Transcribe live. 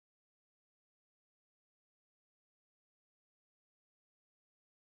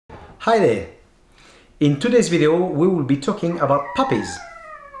Hi there! In today's video we will be talking about puppies.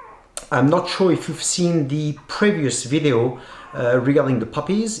 I'm not sure if you've seen the previous video regarding the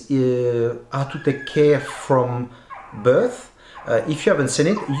puppies, how to take care from birth. If you haven't seen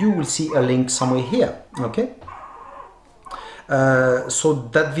it, you will see a link somewhere here, okay? So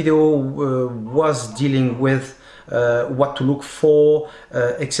that video was dealing with what to look for,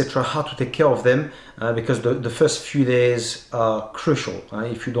 etc., how to take care of them, because the first few days are crucial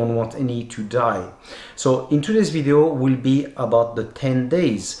if you don't want any to die. So in today's video will be about the 10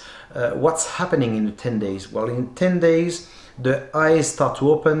 days. What's happening in the 10 days? Well, in 10 days the eyes start to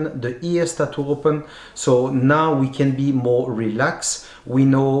open, the ears start to open, so now we can be more relaxed. We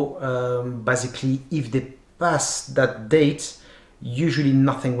know basically if they pass that date, usually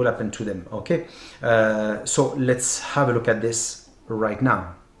nothing will happen to them, okay? So let's have a look at this right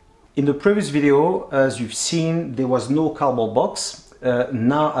now. In the previous video, as you've seen, there was no cardboard box.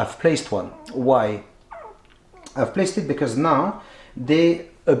 Now I've placed one. Why? I've placed it because now they're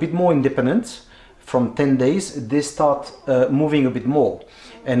a bit more independent. From 10 days, they start moving a bit more.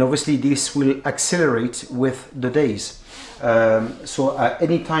 And obviously this will accelerate with the days. So at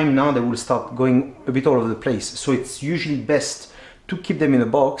any time now they will start going a bit all over the place. So it's usually best to keep them in a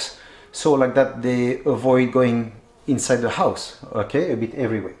box, so like that they avoid going inside the house, okay, a bit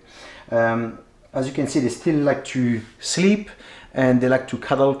everywhere. As you can see, they still like to sleep and they like to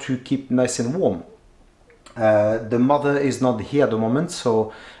cuddle to keep nice and warm. The mother is not here at the moment,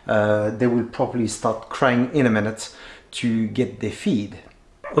 so they will probably start crying in a minute to get their feed.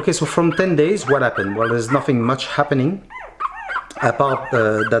 Okay, so from 10 days, what happened? Well, there's nothing much happening apart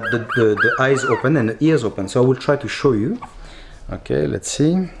that the eyes open and the ears open. So I will try to show you. Okay, let's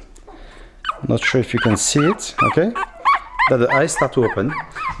see. Not sure if you can see it. Okay, that the eyes start to open.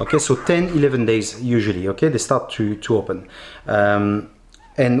 Okay, so 10-11 days usually. Okay, they start to open.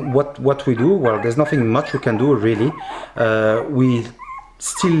 And what we do, well, there's nothing much we can do really. We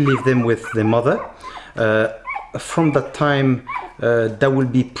still leave them with the mother. From that time, that will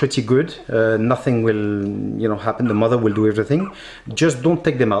be pretty good. Nothing will, happen. The mother will do everything. Just don't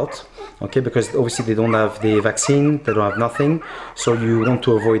take them out, okay? Because obviously they don't have the vaccine, they don't have nothing. So you want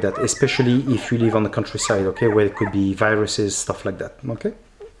to avoid that, especially if you live on the countryside, okay, where it could be viruses, stuff like that, okay?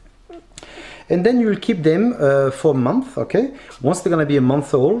 And then you'll keep them for a month, okay? Once they're gonna be a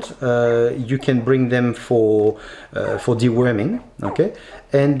month old, you can bring them for deworming, okay?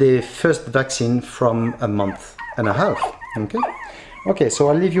 And the first vaccine from a month and a half, okay? Okay, so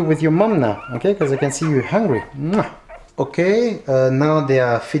I'll leave you with your mom now, okay? Because I can see you're hungry. Okay, now they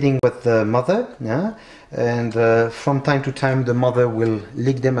are feeding with the mother, yeah? And from time to time the mother will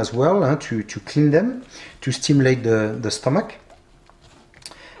lick them as well to clean them, to stimulate the stomach.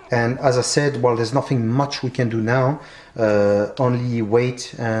 And as I said, well, there's nothing much we can do now, only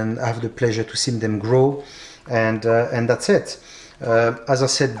wait and have the pleasure to see them grow, and that's it. As I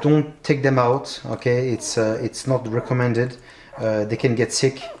said, don't take them out, okay? It's not recommended. They can get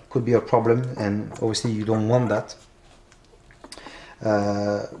sick, could be a problem, and obviously you don't want that.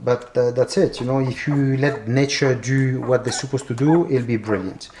 But that's it, if you let nature do what they're supposed to do, it'll be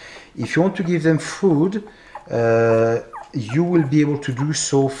brilliant. If you want to give them food, you will be able to do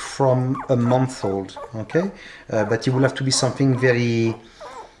so from a month old, okay? But it will have to be something very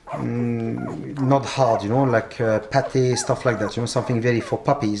not hard, like pate, stuff like that, something very for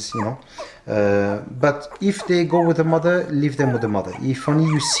puppies, but if they go with the mother, leave them with the mother. If only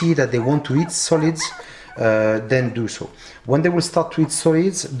you see that they want to eat solids, then do so. When they will start to eat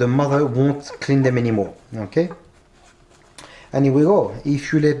solids, the mother won't clean them anymore, okay? And here we go.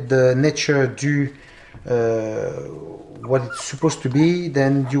 If you let the nature do what it's supposed to be,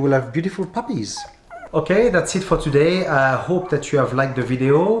 then you will have beautiful puppies. Okay, that's it for today. I hope that you have liked the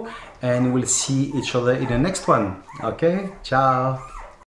video, and we'll see each other in the next one. Okay, ciao.